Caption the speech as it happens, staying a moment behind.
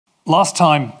Last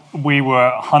time we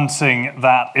were hunting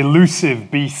that elusive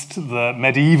beast, the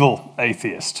medieval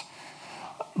atheist.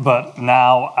 But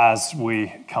now, as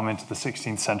we come into the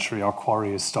 16th century, our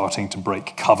quarry is starting to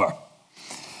break cover.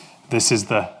 This is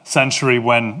the century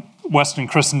when Western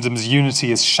Christendom's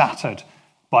unity is shattered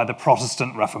by the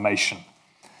Protestant Reformation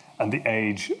and the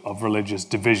age of religious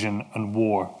division and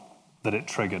war that it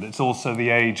triggered. It's also the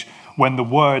age when the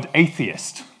word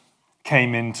atheist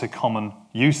came into common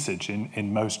usage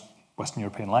in most Western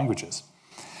European languages.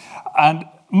 And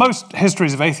most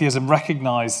histories of atheism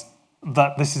recognize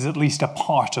that this is at least a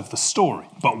part of the story.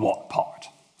 But what part?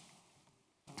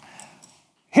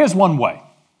 Here's one way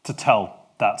to tell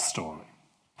that story.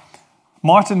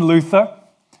 Martin Luther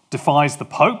defies the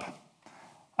Pope,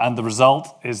 and the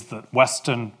result is that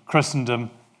Western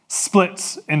Christendom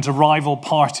splits into rival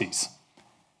parties.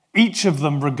 Each of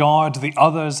them regard the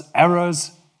other's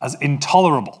errors as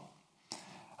intolerable.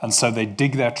 And so they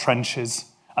dig their trenches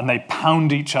and they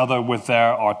pound each other with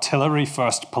their artillery,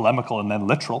 first polemical and then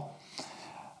literal,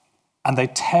 and they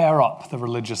tear up the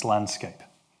religious landscape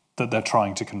that they're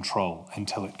trying to control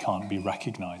until it can't be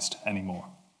recognized anymore.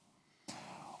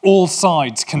 All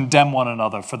sides condemn one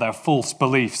another for their false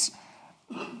beliefs,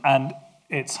 and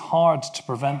it's hard to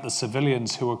prevent the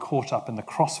civilians who are caught up in the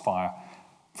crossfire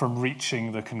from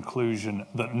reaching the conclusion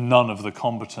that none of the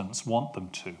combatants want them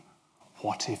to.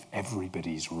 What if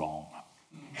everybody's wrong?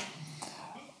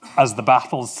 As the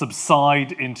battles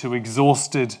subside into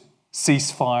exhausted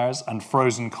ceasefires and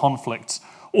frozen conflicts,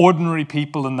 ordinary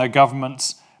people and their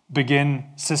governments begin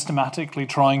systematically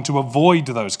trying to avoid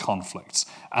those conflicts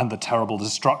and the terrible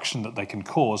destruction that they can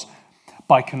cause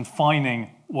by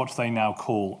confining what they now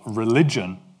call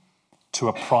religion to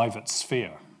a private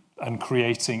sphere and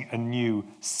creating a new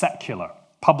secular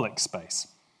public space.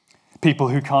 People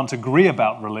who can't agree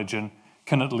about religion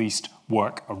can at least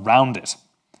work around it,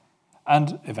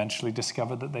 and eventually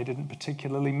discover that they didn't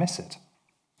particularly miss it.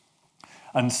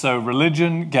 And so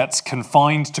religion gets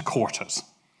confined to quarters,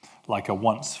 like a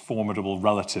once formidable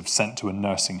relative sent to a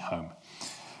nursing home.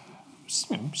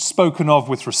 Spoken of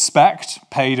with respect,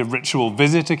 paid a ritual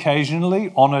visit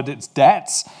occasionally, honoured its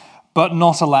debts, but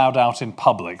not allowed out in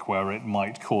public where it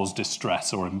might cause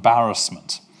distress or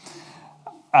embarrassment.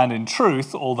 And in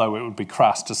truth, although it would be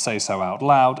crass to say so out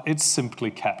loud, it's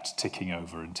simply kept ticking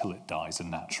over until it dies a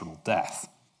natural death.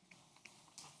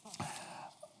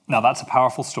 Now, that's a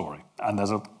powerful story, and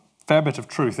there's a fair bit of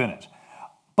truth in it.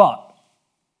 But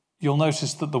you'll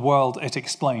notice that the world it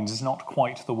explains is not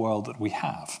quite the world that we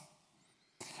have.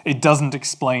 It doesn't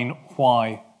explain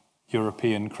why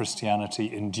European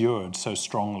Christianity endured so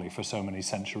strongly for so many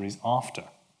centuries after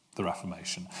the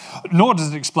Reformation. Nor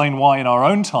does it explain why, in our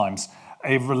own times,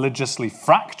 a religiously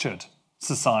fractured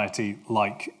society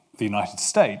like the United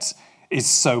States is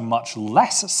so much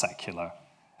less secular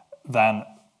than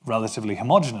relatively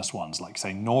homogeneous ones like,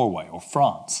 say, Norway or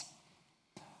France.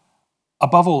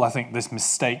 Above all, I think this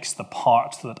mistakes the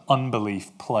part that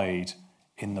unbelief played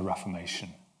in the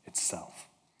Reformation itself.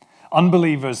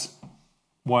 Unbelievers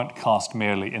weren't cast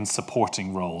merely in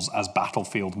supporting roles as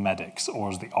battlefield medics or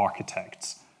as the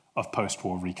architects of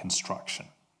post-war reconstruction.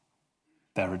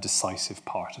 They're a decisive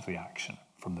part of the action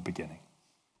from the beginning.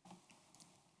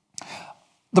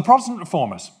 The Protestant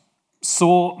reformers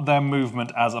saw their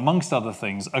movement as, amongst other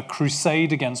things, a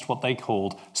crusade against what they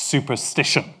called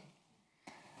superstition.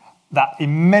 That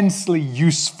immensely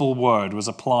useful word was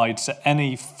applied to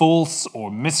any false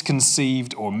or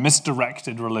misconceived or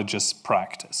misdirected religious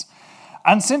practice.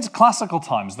 And since classical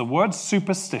times, the word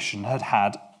superstition had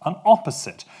had an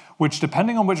opposite, which,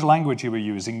 depending on which language you were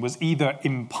using, was either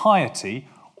impiety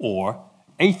or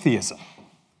atheism.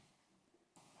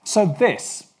 So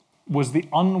this was the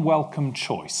unwelcome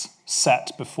choice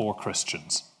set before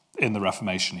Christians in the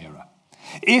Reformation era.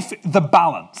 If the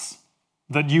balance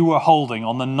that you were holding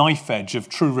on the knife edge of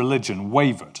true religion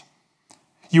wavered,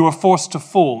 you were forced to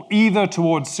fall either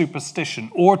towards superstition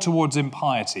or towards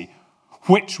impiety,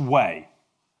 which way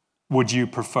would you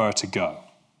prefer to go?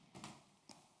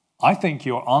 I think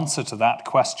your answer to that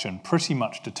question pretty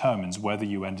much determines whether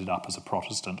you ended up as a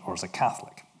Protestant or as a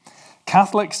Catholic.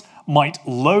 Catholics might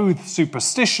loathe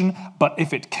superstition, but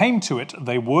if it came to it,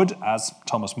 they would, as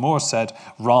Thomas More said,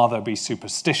 rather be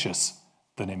superstitious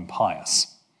than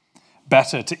impious.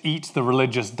 Better to eat the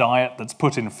religious diet that's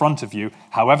put in front of you,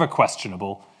 however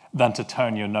questionable, than to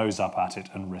turn your nose up at it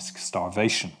and risk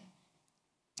starvation.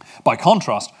 By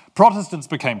contrast, Protestants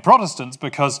became Protestants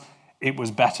because it was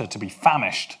better to be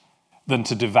famished than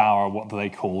to devour what they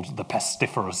called the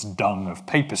pestiferous dung of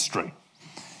papistry.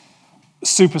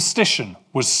 Superstition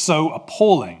was so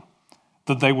appalling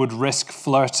that they would risk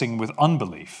flirting with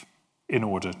unbelief in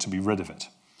order to be rid of it.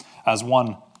 As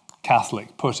one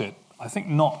Catholic put it, I think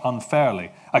not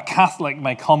unfairly, a Catholic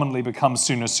may commonly become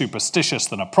sooner superstitious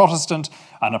than a Protestant,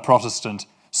 and a Protestant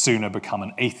sooner become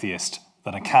an atheist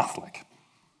than a Catholic.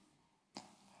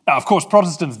 Now, of course,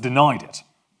 Protestants denied it.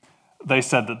 They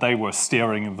said that they were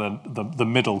steering the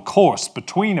middle course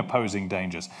between opposing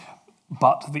dangers,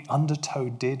 but the undertow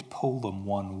did pull them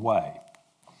one way.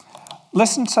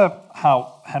 Listen to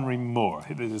how Henry Moore,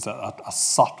 it is a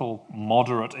subtle,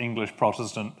 moderate English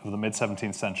Protestant of the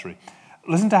mid-17th century,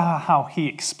 listen to how he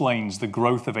explains the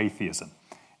growth of atheism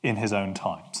in his own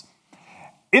times.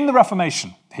 In the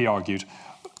Reformation, he argued,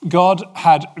 God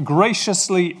had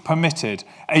graciously permitted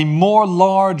a more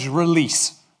large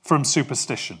release from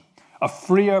superstition, a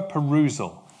freer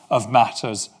perusal of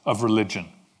matters of religion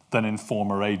than in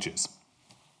former ages.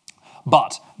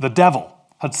 But the devil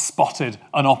had spotted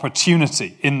an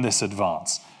opportunity in this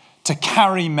advance to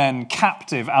carry men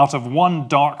captive out of one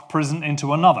dark prison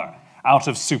into another, out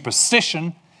of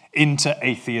superstition into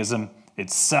atheism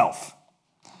itself.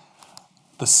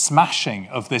 The smashing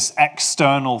of this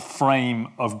external frame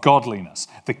of godliness,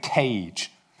 the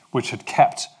cage which had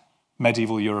kept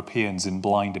medieval Europeans in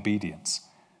blind obedience,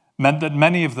 meant that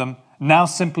many of them now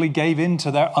simply gave in to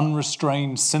their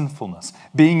unrestrained sinfulness,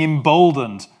 being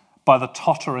emboldened by the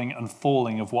tottering and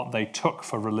falling of what they took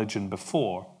for religion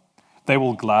before. They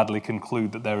will gladly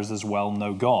conclude that there is as well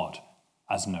no God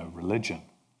as no religion.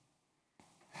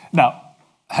 Now,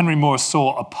 Henry Moore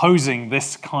saw opposing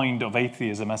this kind of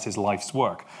atheism as his life's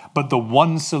work, but the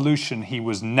one solution he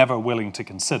was never willing to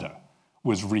consider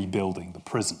was rebuilding the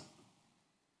prison.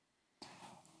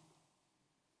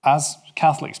 As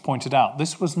Catholics pointed out,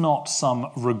 this was not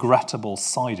some regrettable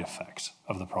side effect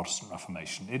of the Protestant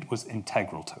Reformation. It was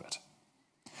integral to it.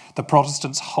 The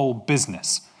Protestants' whole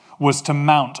business was to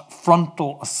mount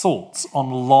frontal assaults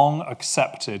on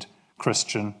long-accepted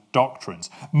Christian doctrines,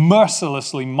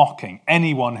 mercilessly mocking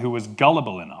anyone who was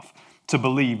gullible enough to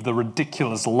believe the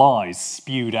ridiculous lies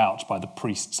spewed out by the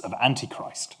priests of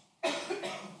Antichrist.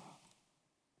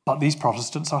 But these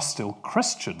Protestants are still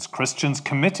Christians, Christians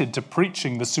committed to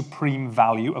preaching the supreme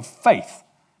value of faith.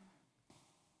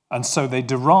 And so they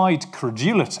deride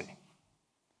credulity,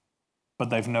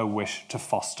 but they've no wish to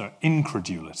foster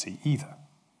incredulity either.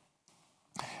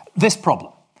 This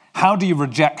problem, how do you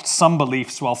reject some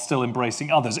beliefs while still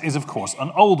embracing others, is of course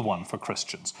an old one for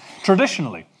Christians.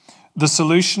 Traditionally, the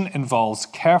solution involves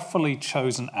carefully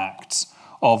chosen acts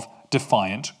of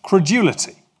defiant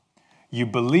credulity. You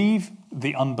believe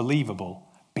the unbelievable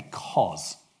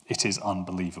because it is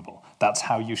unbelievable. That's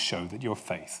how you show that your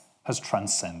faith has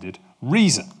transcended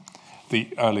reason.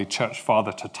 The early church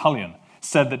father Tertullian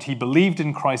said that he believed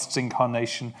in Christ's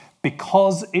incarnation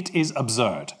because it is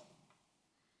absurd.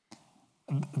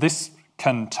 This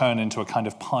can turn into a kind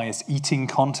of pious eating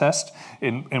contest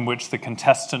in which the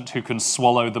contestant who can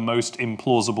swallow the most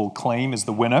implausible claim is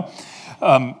the winner.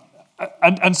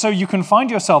 And so you can find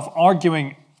yourself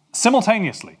arguing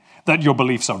simultaneously that your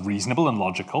beliefs are reasonable and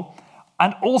logical,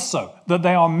 and also that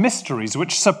they are mysteries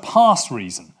which surpass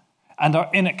reason and are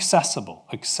inaccessible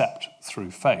except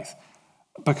through faith.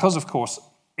 Because, of course,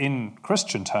 in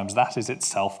Christian terms, that is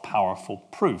itself powerful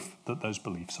proof that those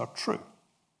beliefs are true.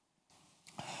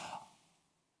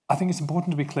 I think it's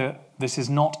important to be clear, this is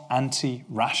not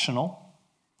anti-rational.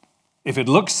 If it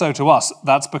looks so to us,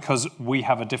 that's because we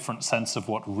have a different sense of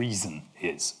what reason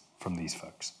is from these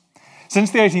folks.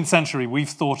 Since the 18th century, we've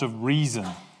thought of reason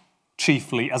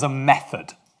chiefly as a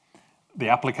method, the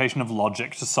application of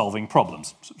logic to solving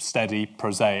problems, steady,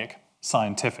 prosaic,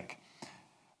 scientific.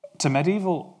 To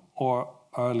medieval or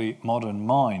early modern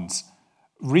minds,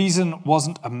 reason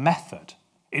wasn't a method,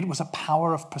 it was a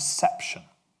power of perception,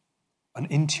 an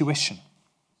intuition.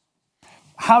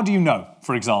 How do you know,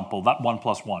 for example, that 1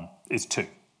 + 1 is 2?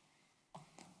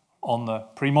 On the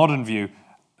pre-modern view,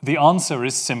 the answer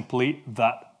is simply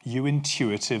that you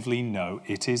intuitively know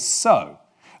it is so.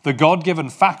 The God-given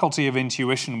faculty of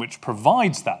intuition which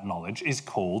provides that knowledge is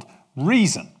called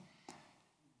reason.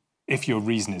 If your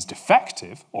reason is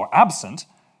defective or absent,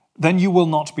 then you will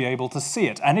not be able to see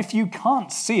it. And if you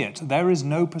can't see it, there is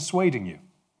no persuading you.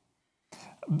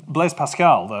 Blaise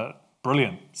Pascal, the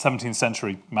brilliant 17th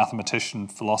century mathematician,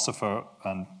 philosopher,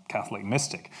 and Catholic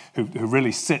mystic, who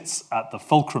really sits at the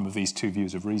fulcrum of these two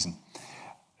views of reason,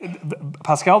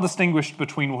 Pascal distinguished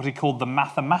between what he called the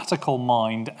mathematical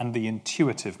mind and the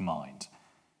intuitive mind.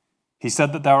 He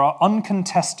said that there are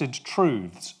uncontested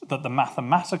truths that the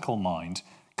mathematical mind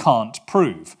can't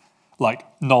prove, like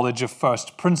knowledge of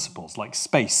first principles, like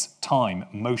space, time,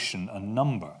 motion, and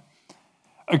number.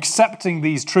 Accepting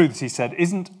these truths, he said,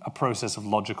 isn't a process of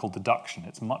logical deduction.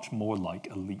 It's much more like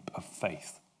a leap of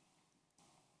faith.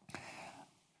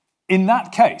 In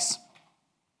that case,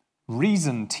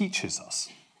 reason teaches us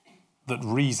that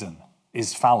reason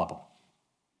is fallible,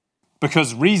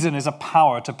 because reason is a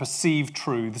power to perceive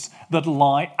truths that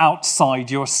lie outside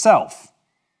yourself.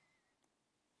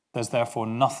 There's therefore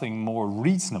nothing more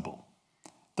reasonable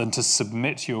than to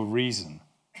submit your reason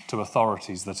to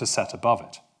authorities that are set above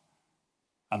it.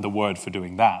 And the word for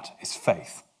doing that is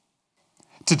faith.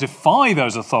 To defy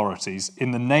those authorities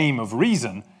in the name of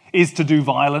reason is to do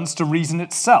violence to reason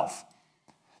itself.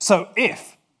 So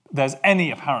if there's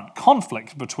any apparent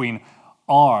conflict between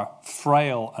our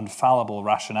frail and fallible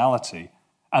rationality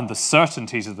and the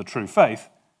certainties of the true faith,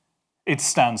 it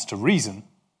stands to reason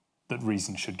that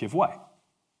reason should give way.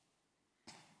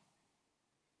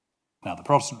 Now, the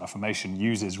Protestant Reformation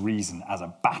uses reason as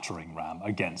a battering ram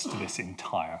against this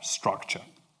entire structure.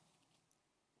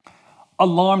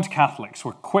 Alarmed Catholics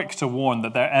were quick to warn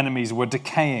that their enemies were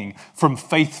decaying from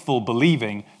faithful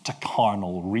believing to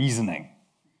carnal reasoning.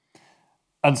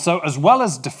 And so, as well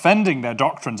as defending their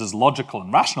doctrines as logical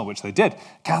and rational, which they did,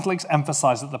 Catholics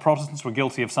emphasized that the Protestants were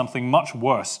guilty of something much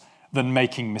worse than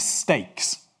making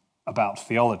mistakes about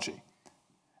theology.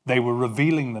 They were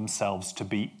revealing themselves to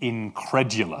be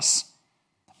incredulous,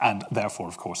 and therefore,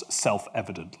 of course,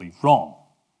 self-evidently wrong.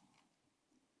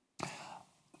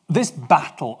 This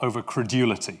battle over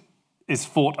credulity is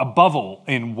fought above all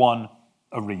in one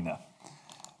arena: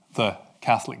 the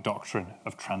Catholic doctrine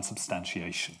of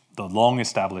transubstantiation, the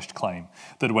long-established claim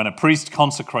that when a priest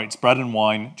consecrates bread and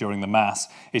wine during the Mass,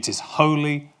 it is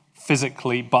wholly,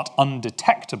 physically, but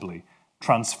undetectably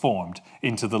transformed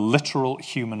into the literal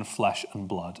human flesh and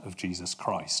blood of Jesus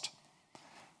Christ.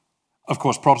 Of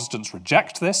course, Protestants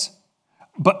reject this,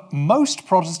 but most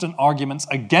Protestant arguments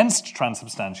against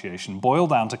transubstantiation boil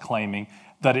down to claiming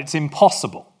that it's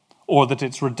impossible or that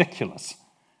it's ridiculous.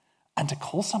 And to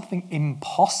call something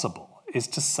impossible is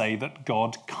to say that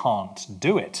God can't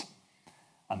do it.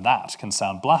 And that can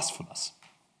sound blasphemous.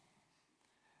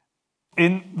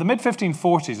 In the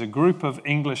mid-1540s, a group of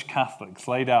English Catholics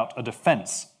laid out a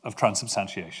defense of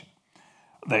transubstantiation.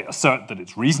 They assert that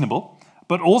it's reasonable,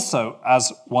 but also,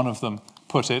 as one of them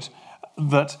put it,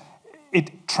 that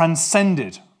it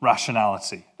transcended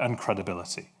rationality and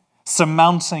credibility,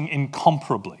 surmounting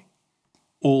incomparably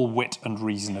all wit and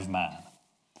reason of man.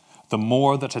 The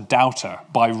more that a doubter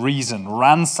by reason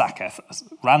ransacketh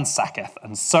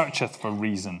and searcheth for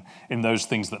reason in those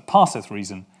things that passeth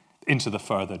reason, into the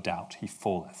further doubt he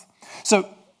falleth. So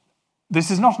this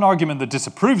is not an argument that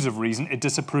disapproves of reason, it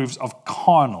disapproves of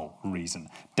carnal reason,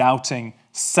 doubting,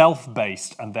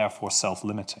 self-based, and therefore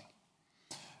self-limiting.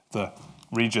 The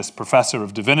Regius Professor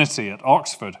of Divinity at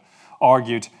Oxford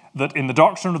argued that in the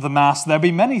doctrine of the Mass there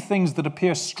be many things that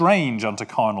appear strange unto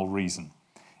carnal reason.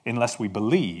 Unless we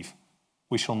believe,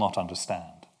 we shall not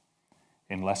understand.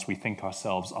 Unless we think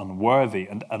ourselves unworthy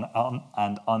and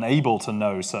unable to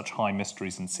know such high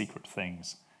mysteries and secret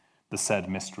things, the said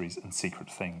mysteries and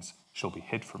secret things shall be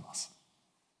hid from us.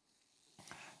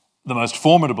 The most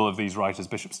formidable of these writers,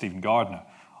 Bishop Stephen Gardiner,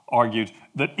 argued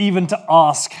that even to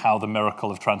ask how the miracle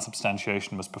of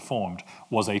transubstantiation was performed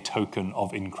was a token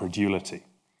of incredulity.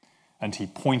 And he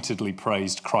pointedly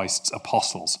praised Christ's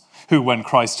apostles, who, when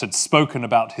Christ had spoken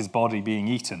about his body being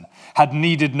eaten, had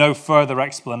needed no further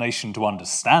explanation to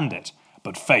understand it,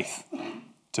 but faith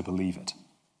to believe it.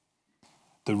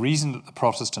 The reason that the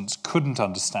Protestants couldn't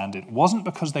understand it wasn't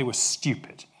because they were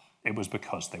stupid, it was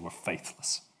because they were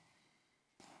faithless.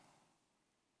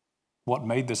 What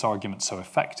made this argument so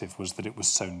effective was that it was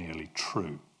so nearly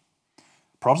true.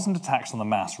 Protestant attacks on the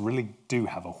Mass really do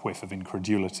have a whiff of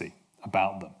incredulity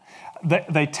about them.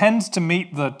 They tend to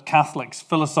meet the Catholics'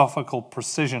 philosophical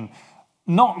precision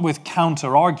not with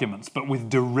counter-arguments, but with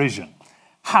derision.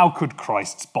 How could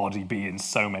Christ's body be in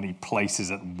so many places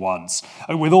at once?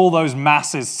 With all those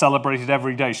masses celebrated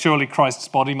every day, surely Christ's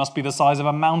body must be the size of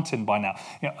a mountain by now.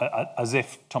 As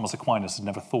if Thomas Aquinas had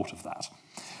never thought of that.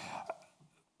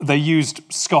 They used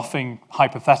scoffing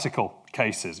hypothetical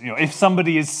cases. If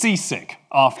somebody is seasick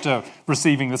after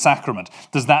receiving the sacrament,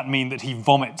 does that mean that he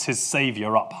vomits his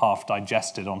Saviour up half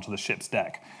digested onto the ship's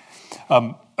deck?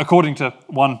 According to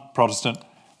one Protestant,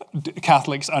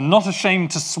 Catholics are not ashamed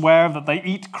to swear that they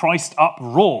eat Christ up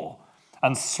raw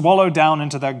and swallow down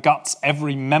into their guts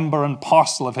every member and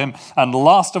parcel of him, and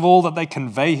last of all that they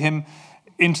convey him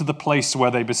into the place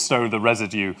where they bestow the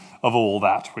residue of all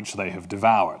that which they have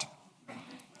devoured.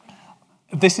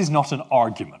 This is not an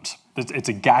argument. It's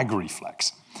a gag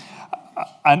reflex.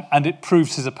 And it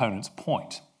proves his opponent's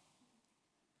point.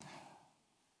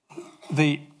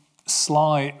 The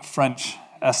Sly French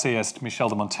essayist Michel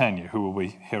de Montaigne, who we'll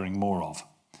be hearing more of,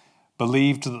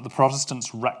 believed that the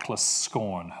Protestants' reckless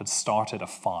scorn had started a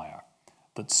fire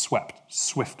that swept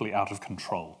swiftly out of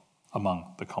control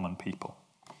among the common people.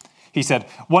 He said,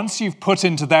 once you've put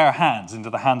into their hands, into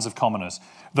the hands of commoners,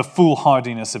 the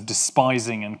foolhardiness of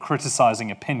despising and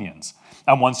criticizing opinions,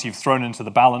 and once you've thrown into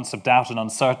the balance of doubt and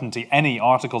uncertainty any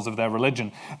articles of their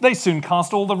religion, they soon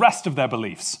cast all the rest of their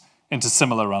beliefs into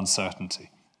similar uncertainty.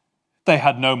 They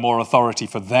had no more authority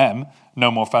for them,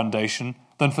 no more foundation,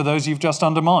 than for those you've just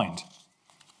undermined.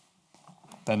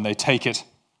 Then they take it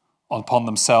upon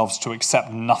themselves to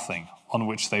accept nothing on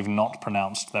which they've not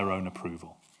pronounced their own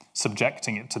approval,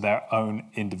 subjecting it to their own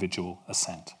individual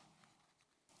assent.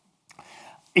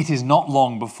 It is not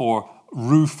long before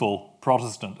rueful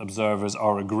Protestant observers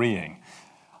are agreeing,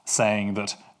 saying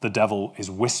that the devil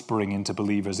is whispering into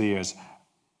believers' ears,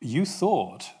 you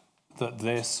thought that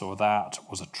this or that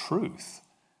was a truth,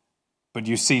 but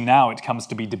you see now it comes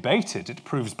to be debated, it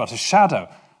proves but a shadow.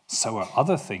 So are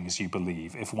other things you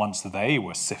believe, if once they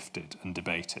were sifted and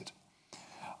debated.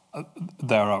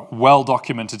 There are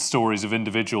well-documented stories of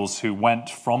individuals who went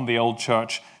from the old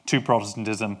church to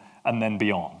Protestantism and then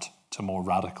beyond to more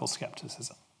radical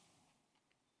skepticism.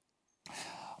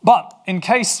 But in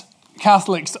case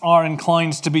Catholics are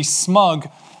inclined to be smug,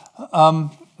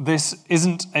 this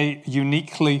isn't a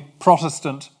uniquely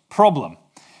Protestant problem.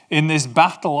 In this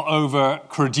battle over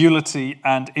credulity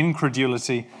and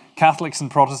incredulity, Catholics and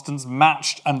Protestants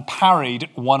matched and parried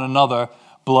one another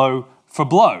blow for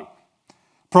blow.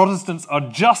 Protestants are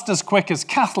just as quick as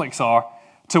Catholics are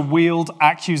to wield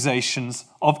accusations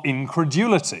of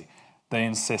incredulity. They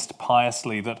insist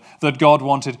piously that God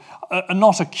wanted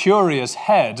not a curious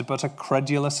head, but a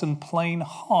credulous and plain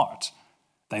heart.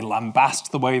 They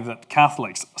lambast the way that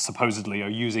Catholics supposedly are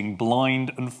using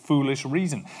blind and foolish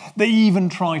reason. They even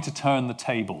try to turn the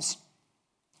tables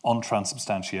on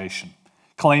transubstantiation,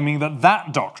 claiming that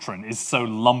that doctrine is so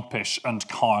lumpish and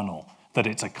carnal that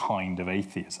it's a kind of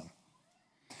atheism.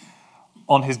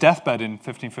 On his deathbed in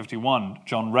 1551,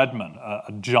 John Redman,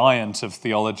 a giant of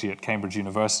theology at Cambridge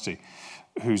University,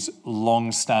 whose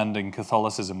long-standing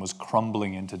Catholicism was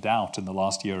crumbling into doubt in the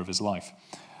last year of his life,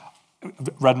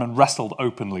 Redman wrestled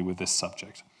openly with this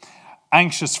subject.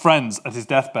 Anxious friends at his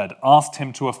deathbed asked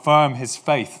him to affirm his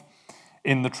faith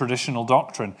in the traditional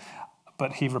doctrine,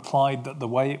 but he replied that the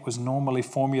way it was normally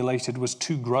formulated was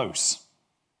too gross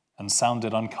and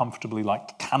sounded uncomfortably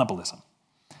like cannibalism.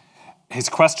 His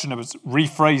questioners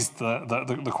rephrased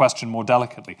the question more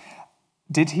delicately.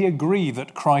 Did he agree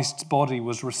that Christ's body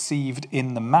was received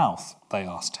in the mouth, they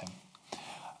asked him.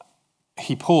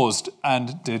 He paused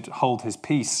and did hold his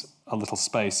peace a little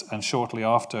space, and shortly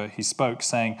after he spoke,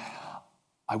 saying,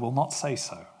 I will not say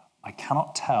so. I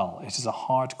cannot tell. It is a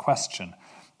hard question.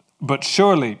 But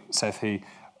surely, saith he,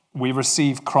 we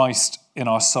receive Christ in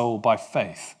our soul by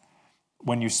faith.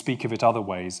 When you speak of it other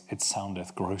ways, it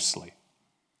soundeth grossly.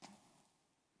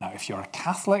 Now, if you're a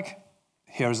Catholic,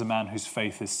 here's a man whose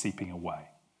faith is seeping away.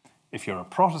 If you're a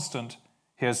Protestant,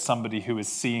 here's somebody who is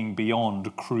seeing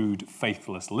beyond crude,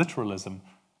 faithless literalism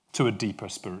to a deeper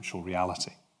spiritual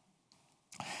reality.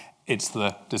 It's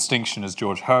the distinction, as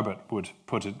George Herbert would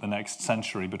put it the next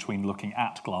century, between looking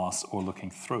at glass or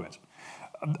looking through it.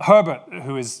 Herbert,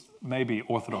 who is maybe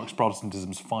Orthodox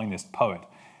Protestantism's finest poet,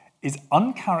 is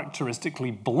uncharacteristically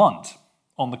blunt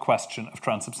on the question of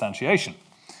transubstantiation.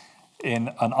 In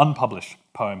an unpublished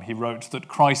poem, he wrote that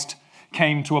Christ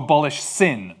came to abolish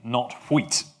sin, not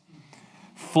wheat.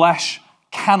 Flesh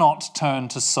cannot turn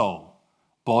to soul.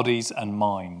 Bodies and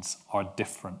minds are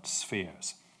different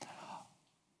spheres.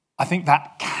 I think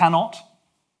that cannot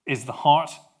is the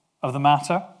heart of the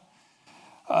matter.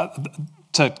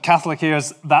 To Catholic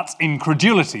ears, that's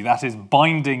incredulity. That is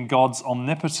binding God's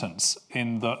omnipotence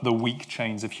in the weak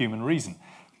chains of human reason.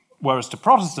 Whereas to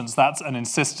Protestants, that's an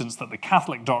insistence that the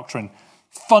Catholic doctrine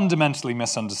fundamentally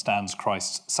misunderstands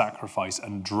Christ's sacrifice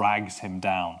and drags him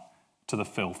down to the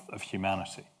filth of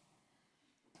humanity.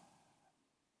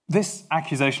 This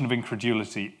accusation of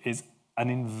incredulity is an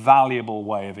invaluable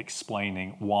way of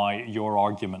explaining why your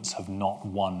arguments have not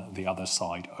won the other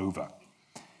side over.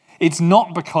 It's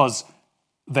not because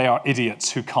they are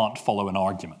idiots who can't follow an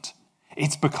argument.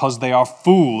 It's because they are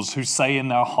fools who say in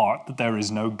their heart that there is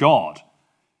no God,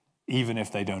 even if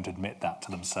they don't admit that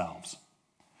to themselves.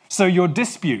 So your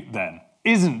dispute, then,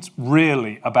 isn't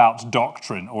really about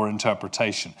doctrine or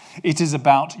interpretation. It is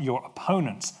about your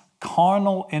opponent's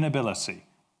carnal inability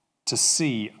to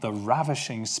see the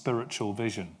ravishing spiritual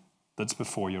vision that's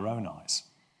before your own eyes.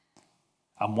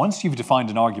 And once you've defined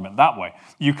an argument that way,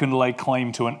 you can lay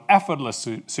claim to an effortless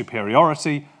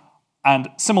superiority and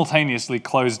simultaneously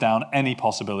close down any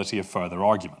possibility of further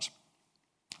argument.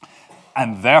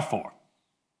 And therefore,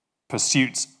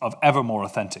 pursuits of ever more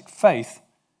authentic faith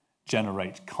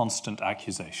generate constant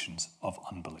accusations of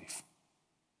unbelief.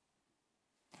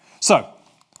 So,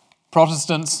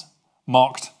 Protestants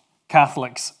mocked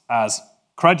Catholics as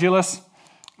credulous,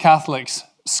 Catholics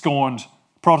scorned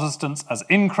Protestants as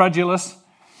incredulous,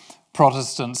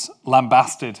 Protestants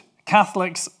lambasted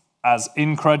Catholics as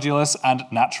incredulous, and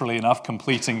naturally enough,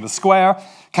 completing the square,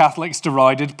 Catholics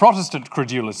derided Protestant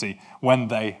credulity when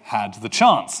they had the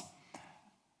chance.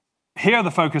 Here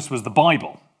the focus was the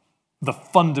Bible, the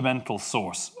fundamental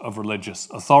source of religious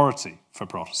authority for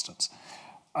Protestants.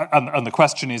 And the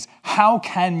question is, how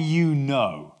can you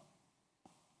know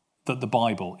that the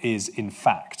Bible is in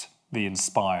fact the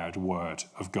inspired word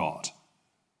of God?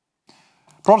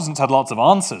 Protestants had lots of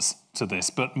answers to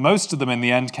this, but most of them in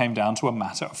the end came down to a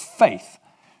matter of faith.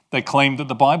 They claimed that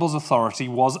the Bible's authority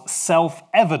was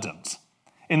self-evident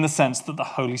in the sense that the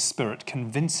Holy Spirit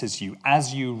convinces you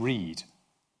as you read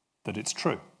that it's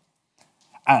true.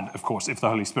 And, of course, if the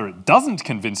Holy Spirit doesn't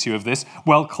convince you of this,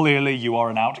 well, clearly you are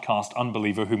an outcast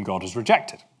unbeliever whom God has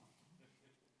rejected.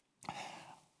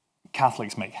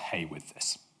 Catholics make hay with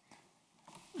this.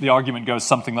 The argument goes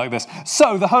something like this.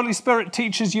 So, the Holy Spirit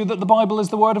teaches you that the Bible is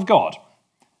the Word of God.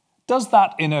 Does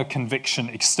that inner conviction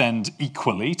extend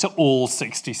equally to all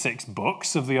 66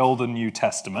 books of the Old and New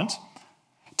Testament?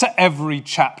 To every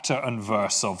chapter and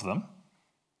verse of them?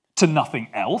 To nothing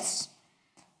else?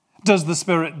 Does the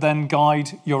Spirit then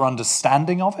guide your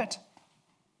understanding of it?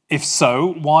 If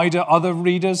so, why do other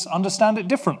readers understand it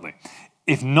differently?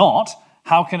 If not,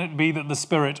 how can it be that the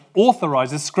Spirit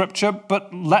authorizes Scripture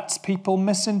but lets people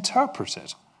misinterpret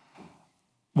it?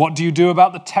 What do you do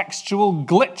about the textual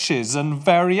glitches and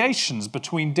variations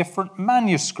between different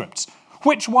manuscripts?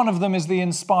 Which one of them is the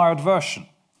inspired version?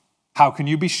 How can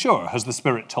you be sure? Has the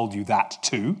Spirit told you that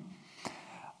too?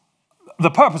 The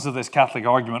purpose of this Catholic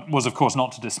argument was, of course,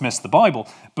 not to dismiss the Bible,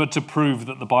 but to prove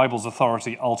that the Bible's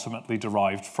authority ultimately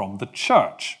derived from the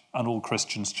Church, and all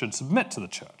Christians should submit to the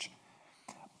Church.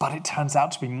 But it turns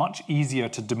out to be much easier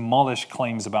to demolish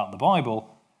claims about the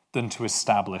Bible than to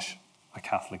establish a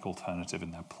Catholic alternative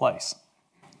in their place.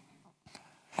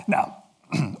 Now,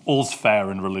 all's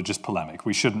fair in religious polemic.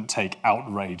 We shouldn't take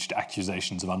outraged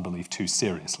accusations of unbelief too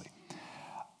seriously.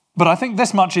 But I think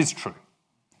this much is true.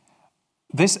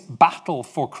 This battle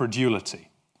for credulity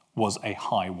was a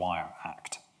high-wire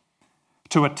act.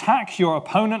 To attack your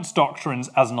opponent's doctrines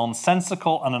as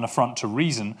nonsensical and an affront to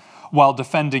reason, while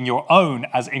defending your own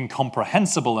as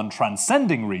incomprehensible and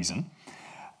transcending reason,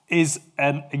 is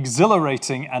an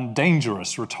exhilarating and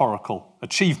dangerous rhetorical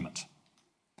achievement.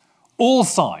 All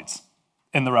sides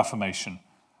in the Reformation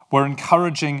were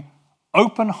encouraging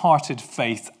open-hearted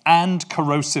faith and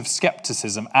corrosive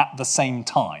skepticism at the same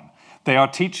time. They are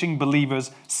teaching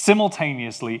believers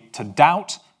simultaneously to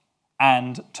doubt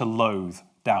and to loathe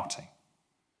doubting.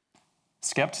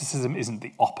 Skepticism isn't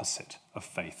the opposite of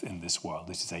faith in this world.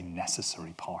 It is a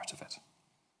necessary part of it.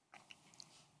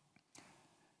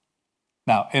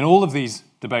 Now, in all of these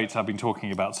debates I've been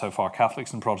talking about so far,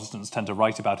 Catholics and Protestants tend to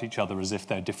write about each other as if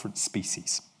they're different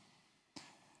species.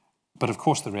 But of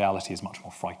course the reality is much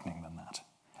more frightening than that.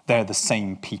 They're the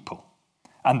same people,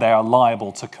 and they are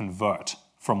liable to convert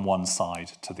from one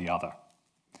side to the other.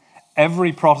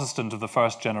 Every Protestant of the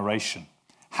first generation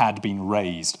had been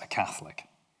raised a Catholic.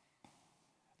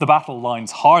 The battle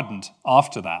lines hardened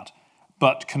after that,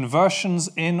 but conversions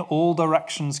in all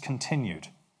directions continued.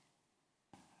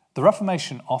 The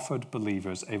Reformation offered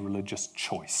believers a religious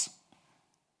choice.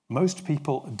 Most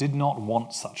people did not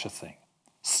want such a thing,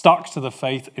 stuck to the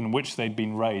faith in which they'd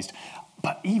been raised.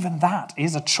 But even that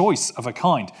is a choice of a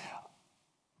kind.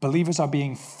 Believers are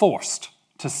being forced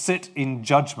to sit in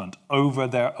judgment over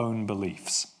their own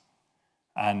beliefs.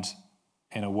 And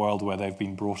in a world where they've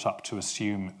been brought up to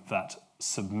assume that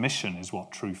submission is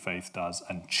what true faith does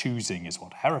and choosing is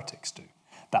what heretics do,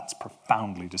 that's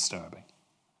profoundly disturbing.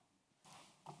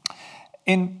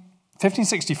 In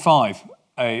 1565,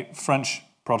 a French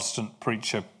Protestant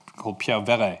preacher called Pierre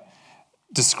Ryrie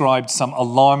described some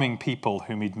alarming people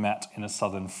whom he'd met in a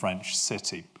southern French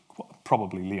city,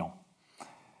 probably Lyon.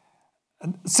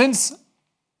 And since,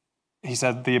 he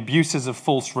said, the abuses of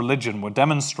false religion were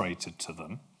demonstrated to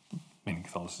them, meaning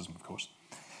Catholicism, of course,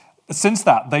 since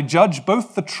that, they judge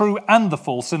both the true and the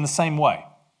false in the same way,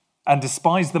 and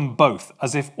despise them both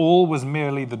as if all was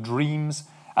merely the dreams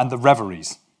and the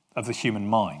reveries of the human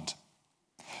mind.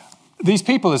 These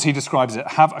people, as he describes it,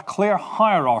 have a clear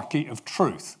hierarchy of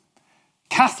truth.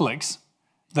 Catholics,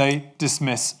 they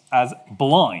dismiss as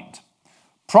blind.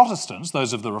 Protestants,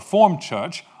 those of the Reformed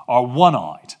Church, are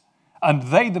one-eyed, and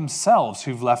they themselves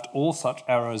who've left all such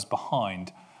errors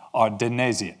behind are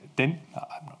denesi. I'm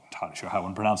not entirely sure how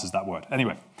one pronounces that word.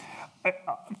 Anyway,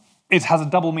 it has a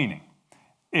double meaning.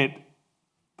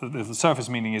 The surface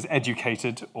meaning is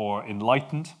educated or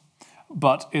enlightened,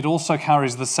 but it also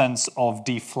carries the sense of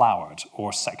deflowered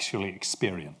or sexually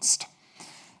experienced.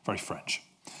 Very French.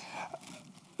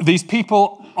 These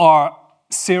people are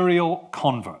serial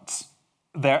converts.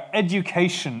 Their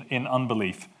education in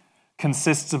unbelief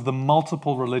consists of the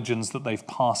multiple religions that they've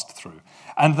passed through,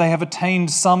 and they have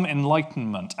attained some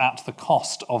enlightenment at the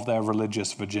cost of their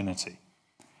religious virginity.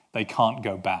 They can't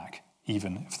go back,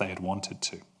 even if they had wanted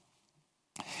to.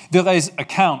 Viré's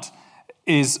account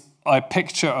is a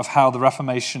picture of how the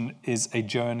Reformation is a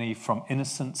journey from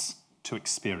innocence to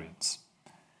experience.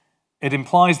 It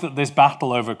implies that this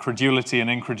battle over credulity and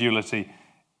incredulity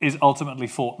is ultimately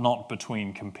fought not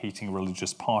between competing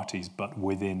religious parties, but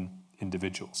within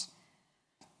individuals.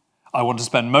 I want to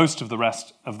spend most of the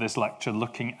rest of this lecture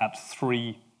looking at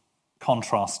three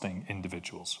contrasting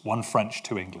individuals, one French,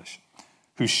 two English,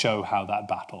 who show how that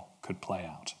battle could play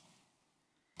out.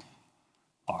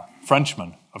 Our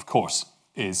Frenchman, of course,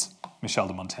 is Michel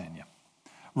de Montaigne,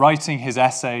 writing his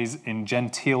essays in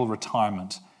genteel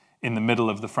retirement in the middle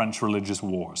of the French religious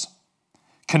wars,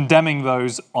 condemning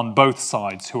those on both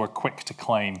sides who are quick to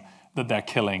claim that they're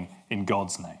killing in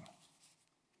God's name.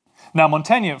 Now,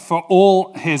 Montaigne, for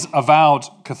all his avowed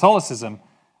Catholicism,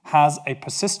 has a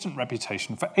persistent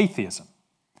reputation for atheism.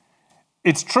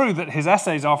 It's true that his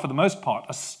essays are, for the most part,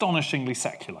 astonishingly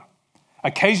secular.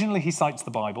 Occasionally he cites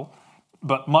the Bible,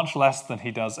 but much less than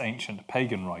he does ancient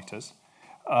pagan writers.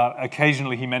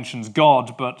 Occasionally he mentions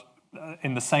God, but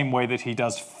in the same way that he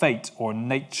does fate or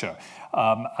nature.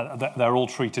 They're all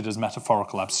treated as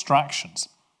metaphorical abstractions.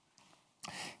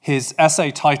 His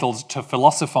essay titled "To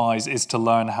Philosophize is to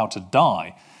Learn How to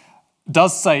Die"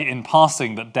 does say in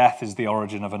passing that death is the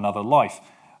origin of another life,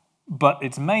 but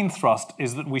its main thrust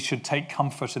is that we should take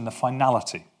comfort in the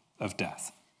finality of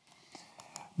death.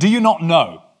 Do you not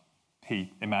know,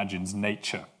 he imagines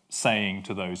nature saying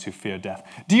to those who fear death,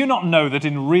 do you not know that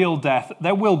in real death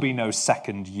there will be no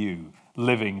second you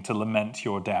living to lament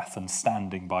your death and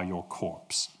standing by your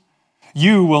corpse?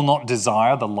 You will not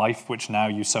desire the life which now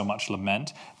you so much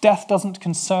lament. Death doesn't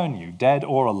concern you, dead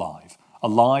or alive.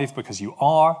 Alive because you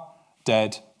are,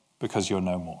 dead because you're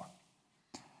no more.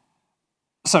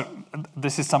 So,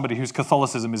 this is somebody whose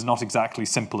Catholicism is not exactly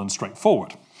simple and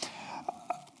straightforward.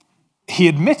 He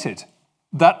admitted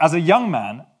that as a young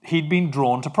man, he'd been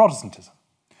drawn to Protestantism.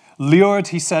 Lured,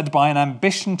 he said, by an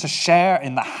ambition to share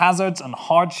in the hazards and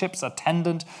hardships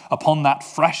attendant upon that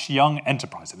fresh young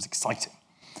enterprise. It was exciting.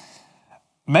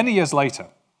 Many years later,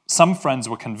 some friends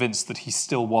were convinced that he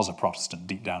still was a Protestant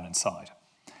deep down inside,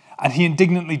 and he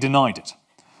indignantly denied it,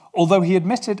 although he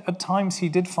admitted at times he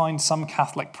did find some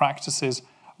Catholic practices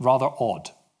rather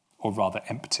odd or rather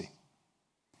empty.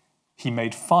 He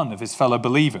made fun of his fellow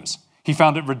believers. He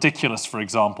found it ridiculous, for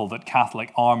example, that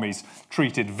Catholic armies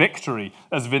treated victory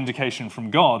as vindication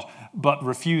from God, but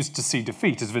refused to see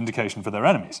defeat as vindication for their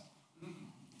enemies.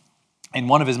 In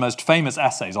one of his most famous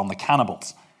essays on the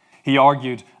cannibals, he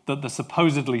argued that the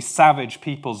supposedly savage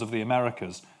peoples of the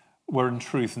Americas were in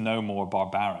truth no more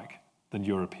barbaric than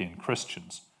European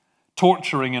Christians.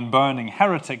 Torturing and burning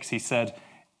heretics, he said,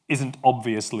 isn't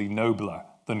obviously nobler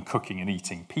than cooking and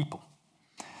eating people.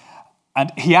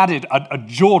 And he added a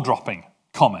jaw-dropping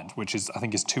comment, which I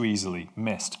think is too easily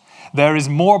missed. There is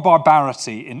more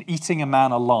barbarity in eating a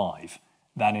man alive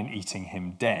than in eating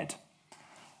him dead.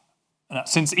 Now,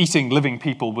 since eating living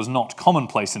people was not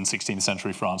commonplace in 16th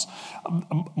century France,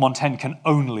 Montaigne can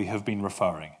only have been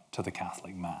referring to the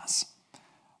Catholic Mass.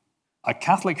 A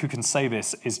Catholic who can say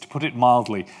this is, to put it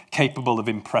mildly, capable of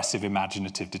impressive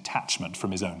imaginative detachment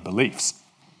from his own beliefs.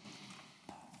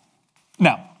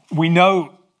 Now, we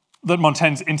know that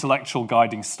Montaigne's intellectual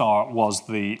guiding star was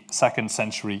the 2nd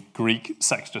century Greek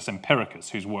Sextus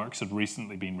Empiricus, whose works had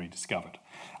recently been rediscovered,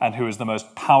 and who is the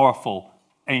most powerful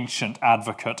ancient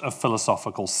advocate of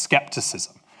philosophical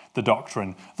skepticism, the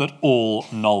doctrine that all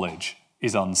knowledge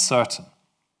is uncertain.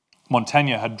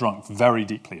 Montaigne had drunk very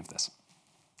deeply of this.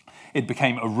 It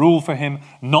became a rule for him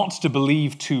not to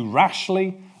believe too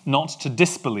rashly, not to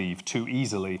disbelieve too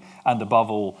easily, and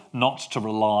above all, not to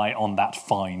rely on that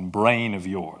fine brain of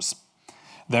yours.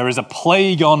 There is a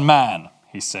plague on man,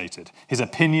 he stated, his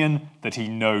opinion that he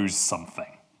knows something.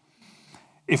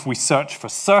 If we search for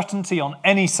certainty on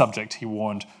any subject, he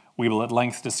warned, we will at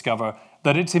length discover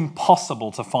that it's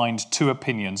impossible to find two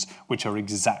opinions which are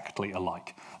exactly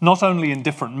alike, not only in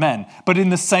different men, but in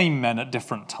the same men at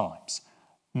different times.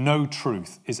 no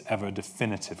truth is ever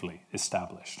definitively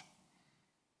established.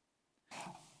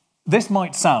 This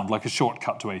might sound like a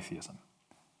shortcut to atheism,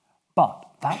 but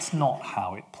that's not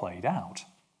how it played out.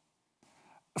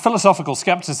 Philosophical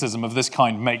skepticism of this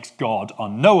kind makes God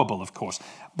unknowable, of course,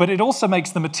 but it also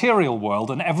makes the material world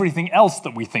and everything else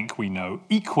that we think we know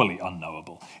equally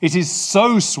unknowable. It is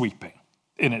so sweeping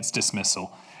in its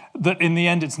dismissal that in the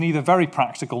end it's neither very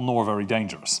practical nor very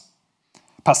dangerous.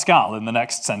 Pascal in the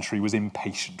next century was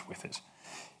impatient with it.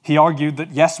 He argued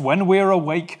that yes, when we're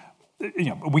awake,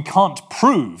 we can't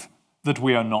prove that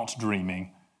we are not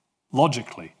dreaming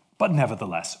logically, but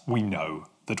nevertheless we know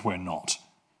that we're not.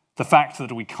 The fact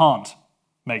that we can't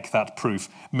make that proof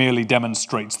merely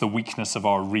demonstrates the weakness of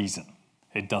our reason.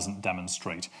 It doesn't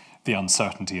demonstrate the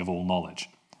uncertainty of all knowledge.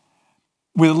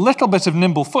 With a little bit of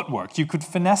nimble footwork, you could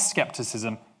finesse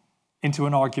skepticism into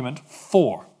an argument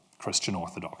for Christian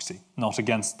orthodoxy, not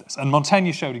against this. And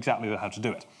Montaigne showed exactly how to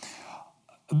do it.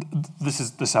 This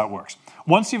is how it works.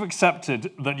 Once you've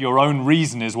accepted that your own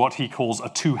reason is what he calls a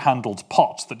two-handled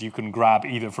pot that you can grab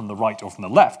either from the right or from the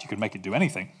left, you can make it do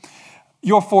anything,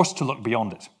 you're forced to look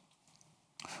beyond it.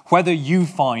 Whether you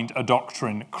find a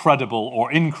doctrine credible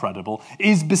or incredible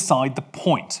is beside the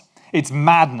point. It's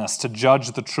madness to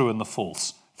judge the true and the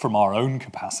false from our own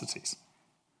capacities.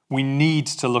 We need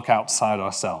to look outside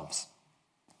ourselves.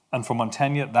 And for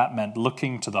Montaigne, that meant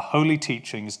looking to the holy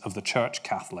teachings of the Church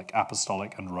Catholic,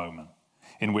 Apostolic, and Roman,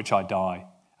 in which I die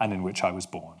and in which I was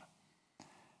born.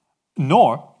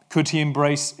 Nor could he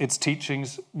embrace its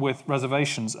teachings with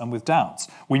reservations and with doubts.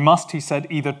 We must, he said,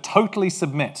 either totally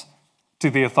submit to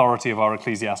the authority of our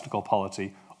ecclesiastical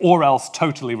polity or else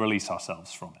totally release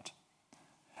ourselves from it.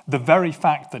 The very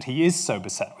fact that he is so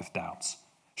beset with doubts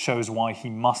shows why he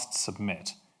must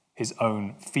submit his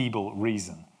own feeble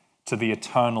reason to the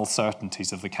eternal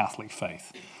certainties of the Catholic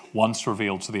faith, once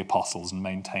revealed to the apostles and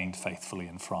maintained faithfully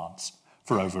in France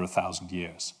for over 1,000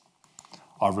 years.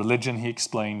 Our religion, he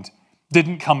explained,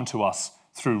 didn't come to us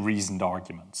through reasoned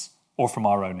arguments or from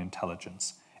our own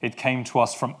intelligence. It came to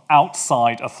us from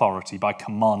outside authority by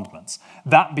commandments.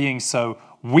 That being so,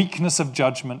 weakness of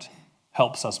judgment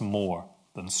helps us more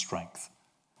than strength,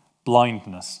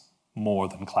 blindness more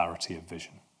than clarity of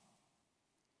vision.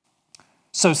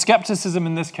 So skepticism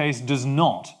in this case does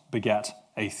not beget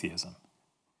atheism.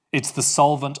 It's the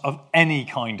solvent of any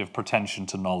kind of pretension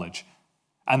to knowledge,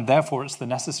 and therefore it's the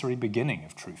necessary beginning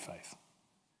of true faith.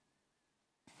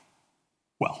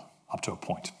 Well, up to a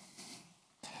point.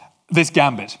 This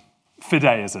gambit,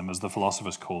 fideism as the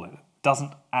philosophers call it,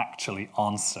 doesn't actually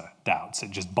answer doubts,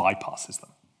 it just bypasses them.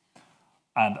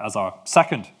 And as our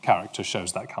second character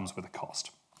shows, that comes with a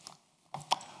cost.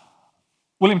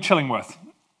 William Chillingworth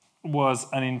was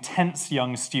an intense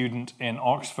young student in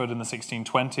Oxford in the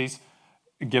 1620s,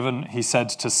 given, he said,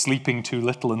 to sleeping too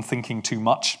little and thinking too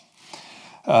much.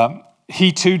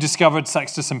 He too discovered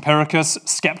Sextus Empiricus.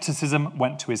 Skepticism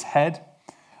went to his head.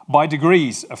 By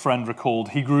degrees, a friend recalled,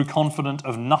 he grew confident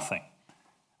of nothing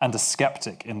and a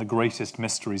skeptic in the greatest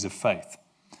mysteries of faith.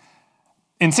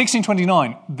 In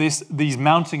 1629, these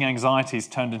mounting anxieties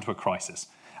turned into a crisis,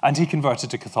 and he converted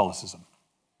to Catholicism.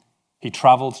 He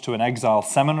travelled to an exile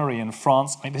seminary in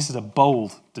France. I mean, this is a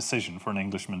bold decision for an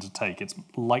Englishman to take. Its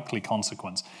likely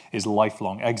consequence is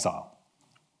lifelong exile.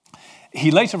 He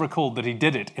later recalled that he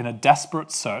did it in a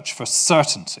desperate search for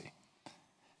certainty.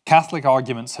 Catholic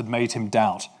arguments had made him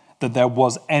doubt that there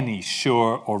was any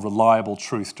sure or reliable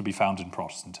truth to be found in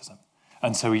Protestantism,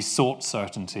 and so he sought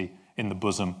certainty in the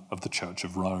bosom of the Church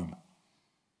of Rome.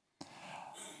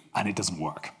 And it doesn't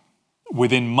work.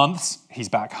 Within months, he's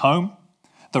back home.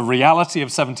 The reality of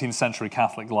 17th century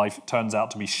Catholic life turns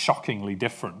out to be shockingly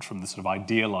different from the sort of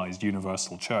idealized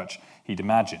universal church he'd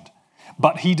imagined.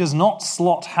 But he does not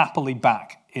slot happily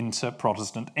back into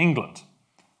Protestant England.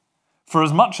 For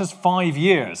as much as 5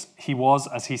 years, he was,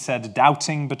 as he said,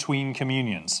 doubting between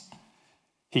communions.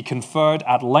 He conferred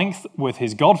at length with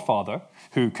his godfather,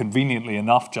 who conveniently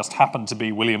enough just happened to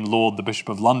be William Laud, the Bishop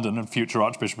of London and future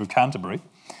Archbishop of Canterbury.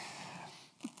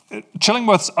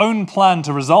 Chillingworth's own plan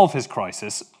to resolve his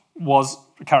crisis was,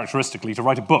 characteristically, to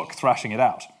write a book, thrashing it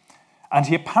out. And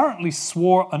he apparently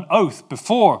swore an oath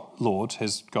before Laud,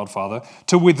 his godfather,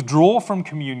 to withdraw from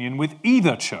communion with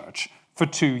either church for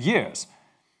 2 years.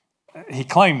 He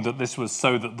claimed that this was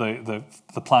so that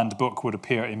the planned book would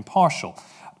appear impartial.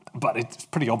 But it's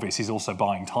pretty obvious he's also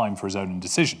buying time for his own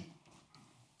indecision.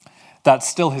 That's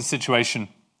still his situation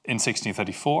in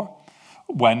 1634,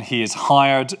 when he is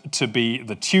hired to be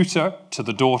the tutor to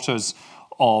the daughters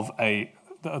of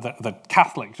the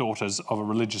Catholic daughters of a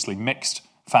religiously mixed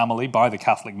family by the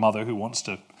Catholic mother who wants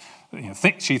to,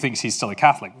 she thinks he's still a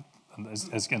Catholic, and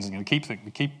is going to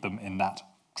keep them in that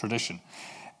tradition.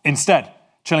 Instead,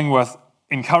 Chillingworth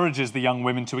encourages the young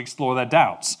women to explore their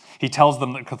doubts. He tells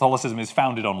them that Catholicism is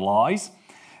founded on lies,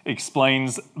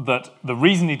 explains that the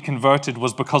reason he'd converted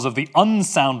was because of the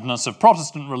unsoundness of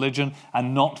Protestant religion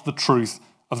and not the truth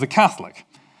of the Catholic.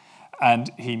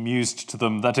 And he mused to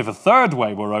them that if a third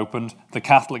way were opened, the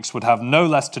Catholics would have no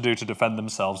less to do to defend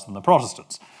themselves than the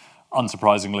Protestants.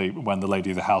 Unsurprisingly, when the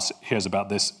lady of the house hears about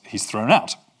this, he's thrown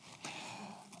out.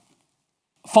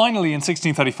 Finally, in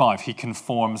 1635, he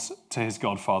conforms to his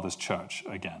godfather's church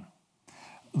again.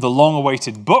 The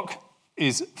long-awaited book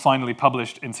is finally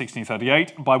published in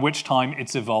 1638, by which time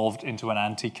it's evolved into an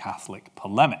anti-Catholic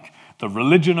polemic. The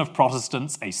religion of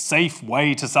Protestants, a safe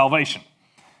way to salvation.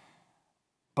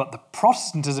 But the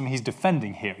Protestantism he's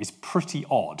defending here is pretty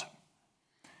odd.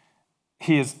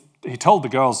 He told the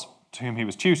girls to whom he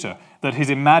was tutor that his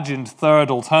imagined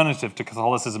third alternative to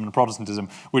Catholicism and Protestantism,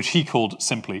 which he called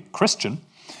simply Christian,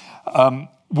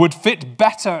 would fit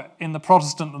better in the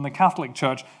Protestant than the Catholic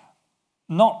Church,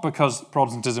 not because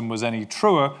Protestantism was any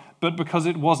truer, but because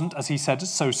it wasn't, as he said,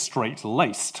 so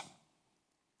straight-laced.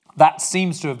 That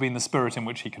seems to have been the spirit in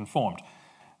which he conformed.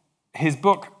 His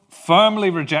book firmly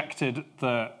rejected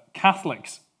the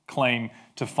Catholics' claim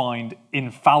to find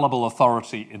infallible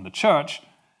authority in the church,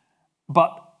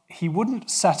 but he wouldn't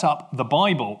set up the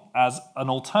Bible as an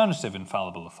alternative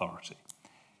infallible authority.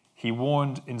 He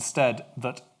warned instead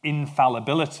that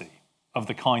infallibility of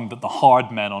the kind that the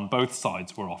hard men on both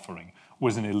sides were offering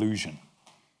was an illusion,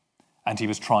 and he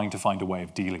was trying to find a way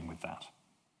of dealing with that.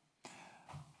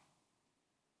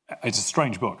 It's a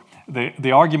strange book.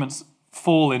 The arguments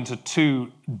fall into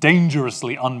two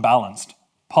dangerously unbalanced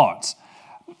parts.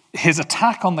 His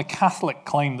attack on the Catholic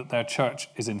claim that their church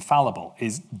is infallible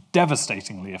is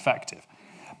devastatingly effective,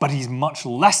 but he's much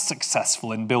less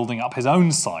successful in building up his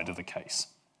own side of the case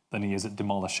than he is at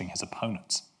demolishing his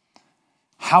opponents.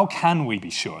 How can we be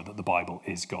sure that the Bible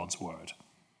is God's word?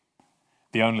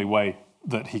 The only way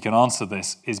that he can answer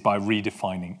this is by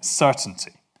redefining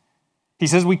certainty. He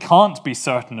says we can't be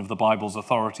certain of the Bible's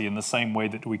authority in the same way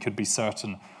that we could be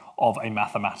certain of a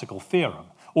mathematical theorem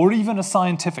or even a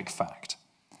scientific fact.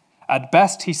 At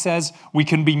best, he says, we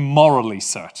can be morally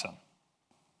certain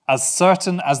as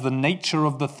the nature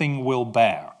of the thing will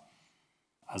bear.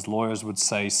 As lawyers would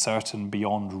say, certain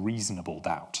beyond reasonable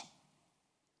doubt.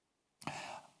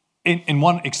 In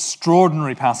one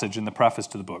extraordinary passage in the preface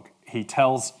to the book, he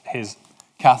tells his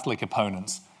Catholic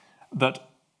opponents that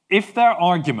if their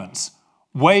arguments,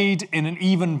 weighed in an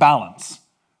even balance,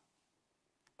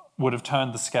 would have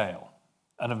turned the scale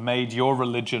and have made your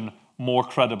religion more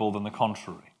credible than the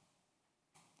contrary,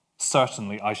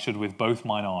 certainly I should with both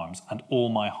mine arms and all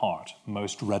my heart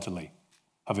most readily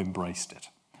have embraced it.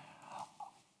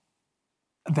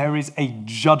 There is a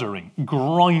juddering,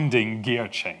 grinding gear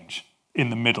change in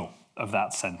the middle of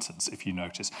that sentence, if you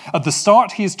notice. At the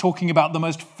start, he is talking about the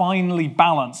most finely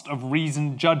balanced of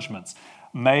reasoned judgments,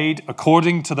 made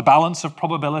according to the balance of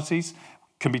probabilities,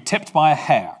 can be tipped by a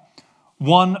hair.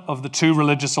 One of the two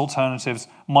religious alternatives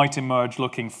might emerge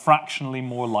looking fractionally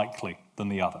more likely than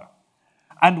the other.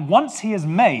 And once he has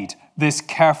made this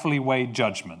carefully weighed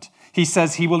judgment, he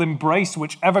says he will embrace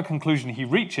whichever conclusion he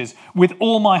reaches with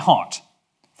all my heart,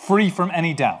 free from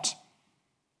any doubt.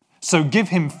 So give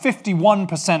him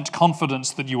 51%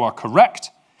 confidence that you are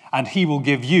correct, and he will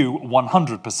give you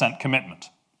 100% commitment.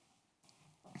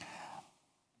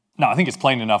 Now, I think it's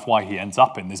plain enough why he ends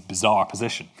up in this bizarre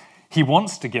position. He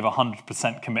wants to give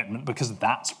 100% commitment because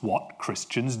that's what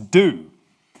Christians do.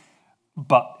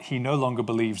 But he no longer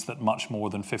believes that much more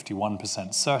than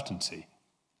 51% certainty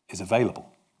is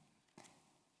available.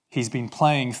 He's been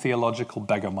playing theological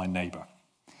beggar my neighbour,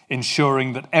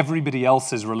 ensuring that everybody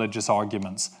else's religious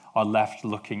arguments are left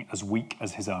looking as weak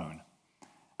as his own,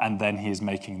 and then he is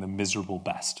making the miserable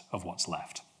best of what's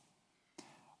left.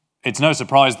 It's no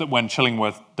surprise that when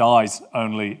Chillingworth dies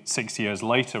only 6 years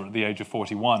later at the age of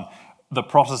 41, the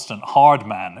Protestant hard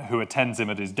man who attends him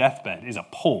at his deathbed is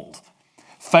appalled,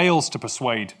 fails to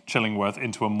persuade Chillingworth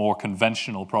into a more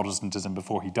conventional Protestantism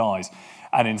before he dies,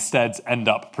 and instead ends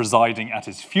up presiding at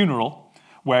his funeral,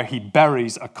 where he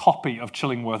buries a copy of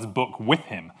Chillingworth's book with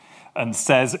him and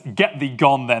says, "Get thee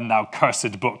gone then, thou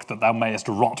cursed book, that thou mayest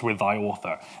rot with thy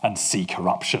author and see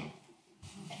corruption."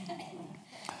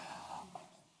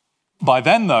 By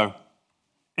then, though,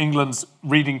 England's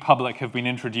reading public have been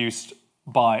introduced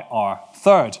by our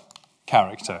third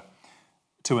character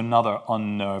to another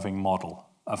unnerving model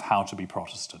of how to be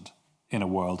Protestant in a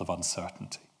world of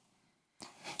uncertainty.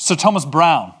 Sir Thomas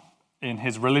Browne, in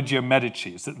his Religio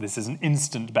Medici, this is an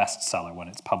instant bestseller when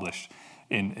it's published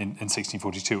in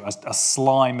 1642, a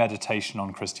sly meditation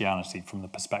on Christianity from the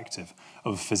perspective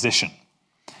of a physician.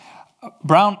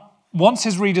 Brown wants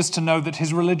his readers to know that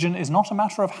his religion is not a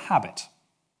matter of habit.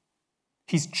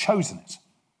 He's chosen it.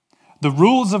 The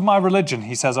rules of my religion,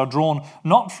 he says, are drawn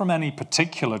not from any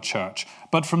particular church,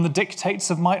 but from the dictates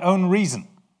of my own reason.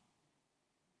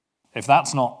 If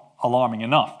that's not alarming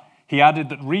enough, he added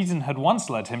that reason had once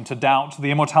led him to doubt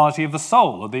the immortality of the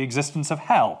soul or the existence of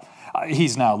hell.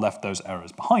 He's now left those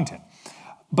errors behind him.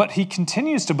 But he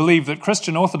continues to believe that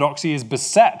Christian orthodoxy is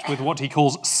beset with what he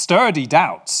calls sturdy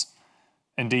doubts.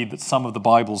 Indeed, that some of the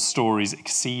Bible's stories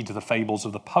exceed the fables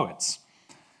of the poets.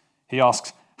 He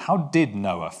asks, how did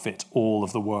Noah fit all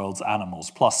of the world's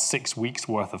animals, plus 6 weeks'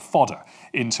 worth of fodder,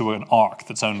 into an ark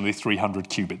that's only 300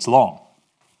 cubits long?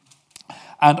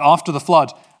 And after the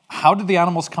flood, how did the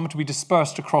animals come to be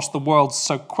dispersed across the world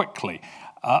so quickly?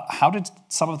 How did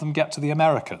some of them get to the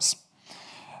Americas?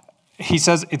 He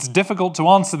says it's difficult to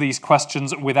answer these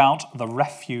questions without the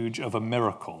refuge of a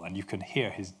miracle, and you can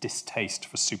hear his distaste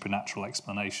for supernatural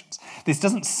explanations. This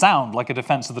doesn't sound like a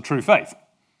defense of the true faith.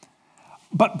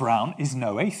 But Brown is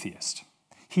no atheist.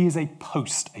 He is a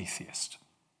post-atheist.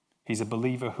 He's a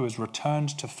believer who has returned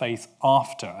to faith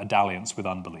after a dalliance with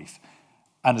unbelief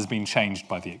and has been changed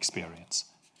by the experience.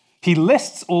 He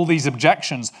lists all these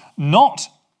objections not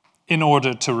in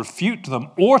order to refute them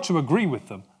or to agree with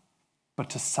them, but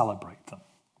to celebrate them.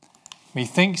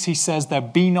 Methinks, he says, there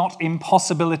be not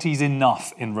impossibilities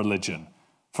enough in religion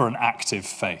for an active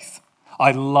faith.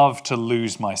 I love to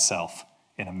lose myself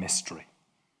in a mystery.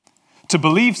 To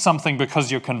believe something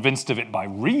because you're convinced of it by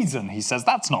reason, he says,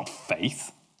 that's not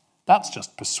faith. That's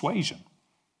just persuasion.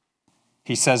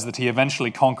 He says that he eventually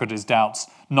conquered his doubts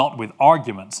not with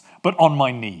arguments, but on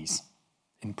my knees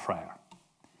in prayer.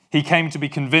 He came to be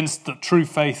convinced that true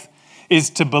faith is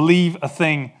to believe a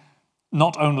thing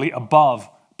not only above,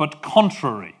 but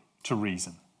contrary to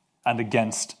reason and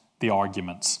against the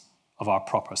arguments of our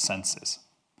proper senses.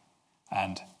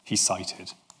 And he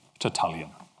cited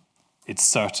Tertullian. It's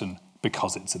certain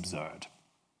because it's absurd.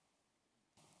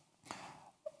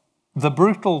 The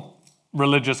brutal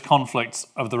religious conflicts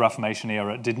of the Reformation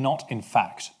era did not, in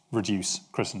fact, reduce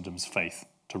Christendom's faith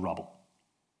to rubble.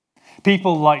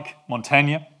 People like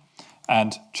Montaigne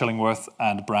and Chillingworth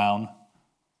and Brown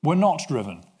were not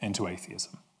driven into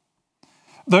atheism.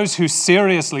 Those who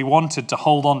seriously wanted to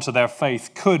hold on to their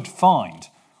faith could find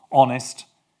honest,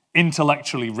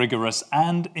 intellectually rigorous,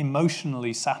 and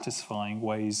emotionally satisfying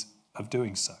ways of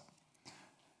doing so.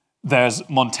 There's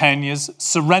Montaigne's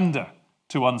surrender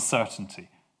to uncertainty.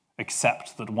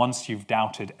 Accept that once you've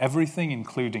doubted everything,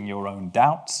 including your own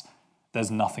doubts, there's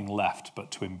nothing left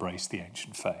but to embrace the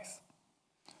ancient faith.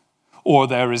 Or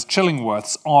there is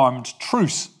Chillingworth's armed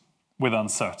truce with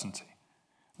uncertainty.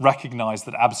 Recognize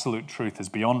that absolute truth is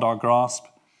beyond our grasp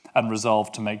and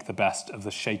resolve to make the best of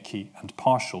the shaky and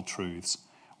partial truths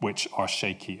which our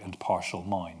shaky and partial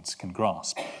minds can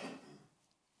grasp.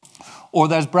 Or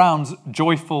there's Brown's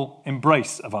joyful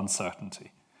embrace of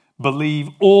uncertainty. Believe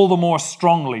all the more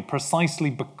strongly precisely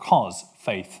because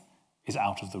faith is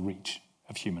out of the reach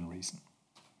of human reason.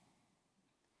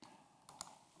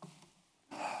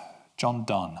 John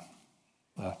Donne,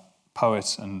 the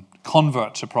poet and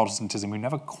convert to Protestantism who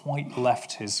never quite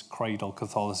left his cradle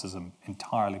Catholicism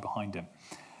entirely behind him,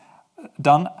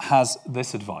 Donne has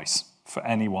this advice for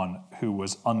anyone who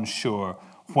was unsure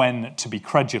when to be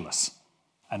credulous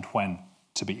and when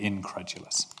to be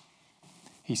incredulous.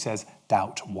 He says,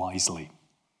 doubt wisely.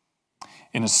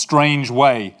 In a strange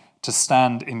way, to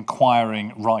stand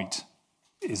inquiring right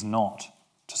is not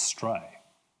to stray.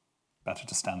 Better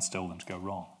to stand still than to go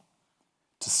wrong.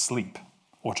 To sleep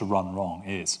or to run wrong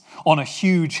is. On a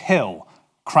huge hill,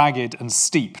 cragged and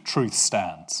steep, truth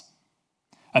stands.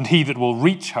 And he that will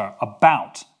reach her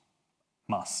about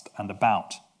must, and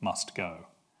about must go.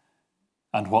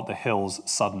 And what the hill's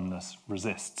suddenness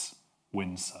resists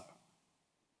wins so.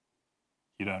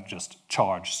 You don't just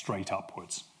charge straight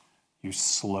upwards. You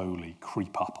slowly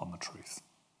creep up on the truth.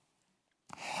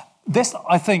 This,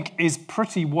 I think, is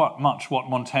pretty much what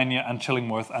Montaigne and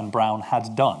Chillingworth and Brown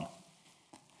had done.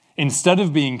 Instead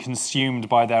of being consumed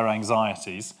by their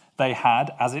anxieties, they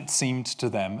had, as it seemed to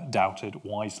them, doubted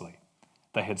wisely.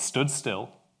 They had stood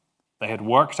still. They had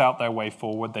worked out their way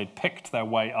forward. They'd picked their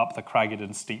way up the cragged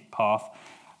and steep path,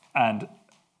 and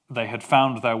they had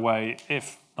found their way,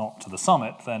 if not to the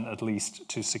summit, then at least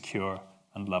to secure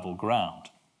and level ground.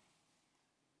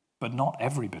 But not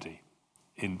everybody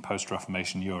in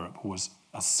post-Reformation Europe was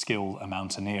as skilled a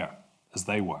mountaineer as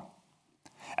they were.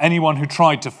 Anyone who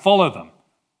tried to follow them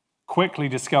quickly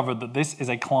discovered that this is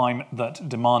a climb that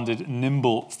demanded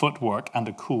nimble footwork and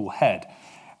a cool head.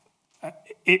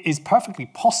 It is perfectly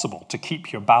possible to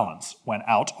keep your balance when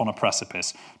out on a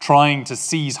precipice, trying to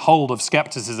seize hold of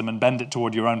skepticism and bend it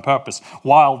toward your own purpose,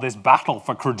 while this battle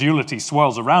for credulity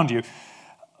swirls around you,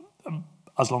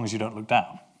 as long as you don't look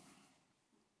down.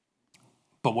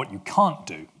 But what you can't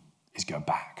do is go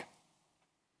back.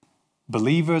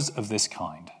 Believers of this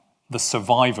kind, the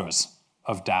survivors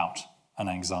of doubt and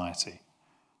anxiety,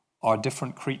 are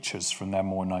different creatures from their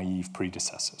more naive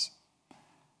predecessors.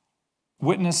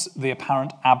 Witness the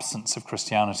apparent absence of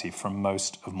Christianity from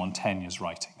most of Montaigne's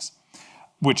writings,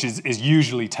 which is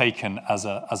usually taken as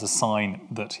a sign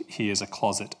that he is a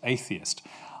closet atheist.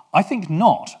 I think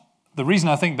not. The reason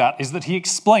I think that is that he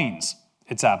explains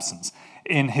its absence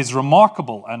in his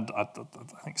remarkable and I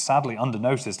think sadly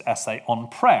undernoticed essay on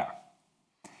prayer,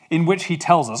 in which he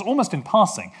tells us, almost in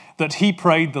passing, that he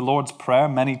prayed the Lord's Prayer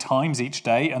many times each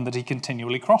day and that he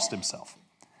continually crossed himself.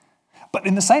 But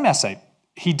in the same essay,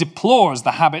 he deplores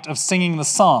the habit of singing the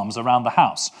Psalms around the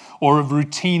house or of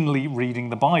routinely reading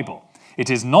the Bible. It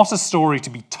is not a story to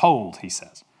be told, he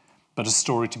says, but a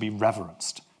story to be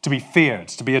reverenced, to be feared,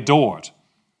 to be adored.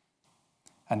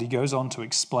 And he goes on to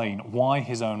explain why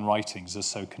his own writings are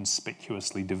so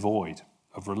conspicuously devoid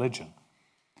of religion.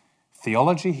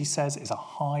 Theology, he says, is a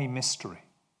high mystery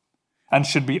and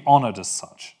should be honored as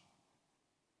such.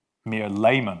 Mere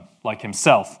laymen like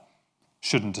himself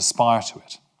shouldn't aspire to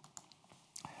it.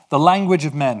 The language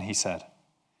of men, he said,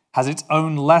 has its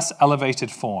own less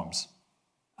elevated forms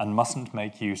and mustn't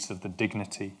make use of the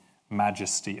dignity,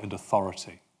 majesty, and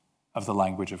authority of the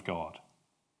language of God.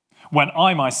 When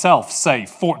I myself say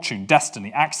fortune,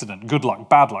 destiny, accident, good luck,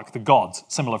 bad luck, the gods,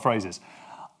 similar phrases,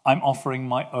 I'm offering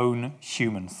my own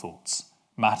human thoughts,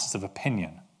 matters of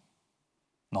opinion,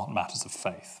 not matters of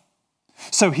faith.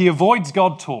 So he avoids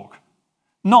God talk,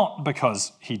 not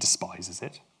because he despises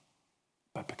it,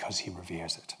 but because he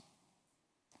reveres it.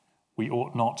 We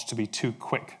ought not to be too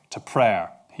quick to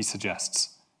prayer, he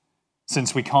suggests,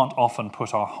 since we can't often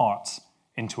put our hearts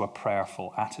into a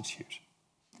prayerful attitude.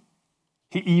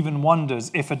 He even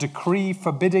wonders if a decree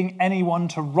forbidding anyone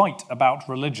to write about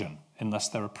religion, unless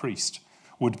they're a priest,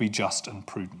 would be just and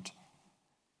prudent.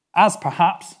 As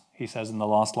perhaps, he says in the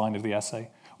last line of the essay,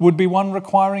 would be one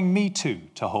requiring me too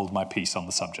to hold my peace on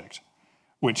the subject,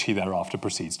 which he thereafter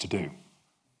proceeds to do.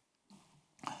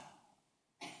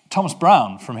 Thomas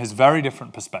Browne, from his very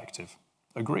different perspective,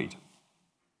 agreed.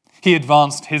 He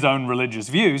advanced his own religious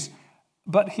views,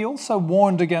 but he also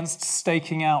warned against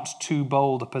staking out too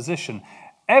bold a position.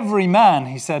 Every man,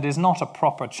 he said, is not a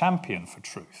proper champion for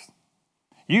truth.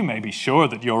 You may be sure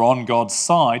that you're on God's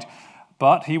side,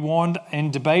 but he warned, in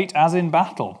debate as in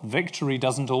battle, victory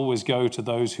doesn't always go to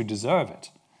those who deserve it.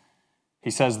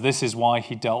 He says this is why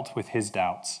he dealt with his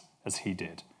doubts as he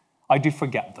did. I do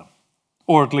forget them,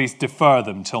 or at least defer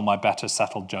them till my better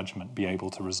settled judgment be able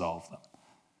to resolve them.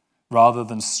 Rather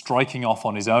than striking off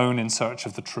on his own in search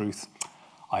of the truth,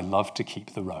 I love to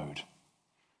keep the road.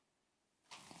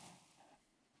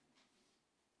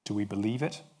 Do we believe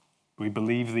it? Do we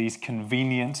believe these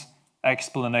convenient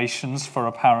explanations for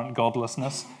apparent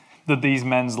godlessness? That these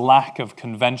men's lack of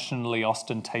conventionally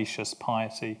ostentatious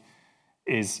piety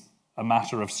is a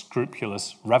matter of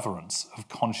scrupulous reverence, of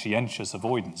conscientious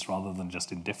avoidance rather than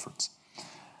just indifference?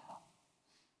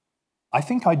 I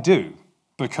think I do,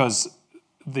 because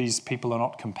these people are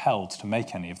not compelled to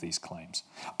make any of these claims.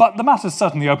 But the matter is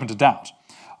certainly open to doubt.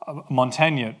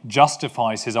 Montaigne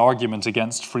justifies his argument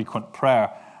against frequent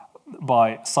prayer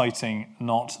by citing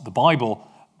not the Bible,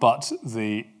 but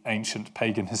the ancient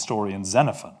pagan historian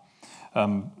Xenophon.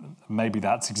 Maybe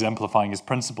that's exemplifying his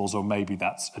principles, or maybe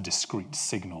that's a discreet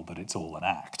signal that it's all an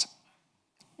act.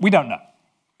 We don't know.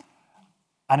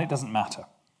 And it doesn't matter,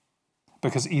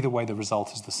 because either way the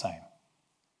result is the same.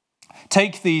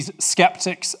 Take these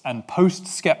skeptics and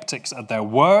post-skeptics at their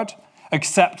word,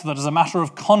 accept that as a matter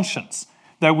of conscience,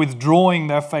 they're withdrawing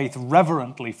their faith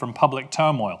reverently from public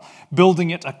turmoil,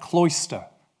 building it a cloister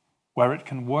where it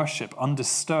can worship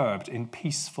undisturbed in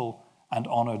peaceful and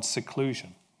honored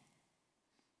seclusion.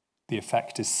 The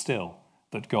effect is still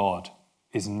that God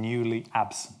is newly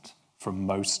absent from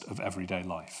most of everyday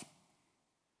life.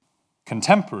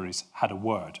 Contemporaries had a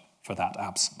word for that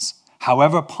absence,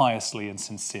 however piously and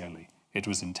sincerely it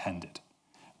was intended.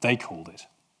 They called it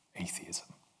atheism.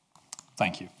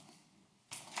 Thank you.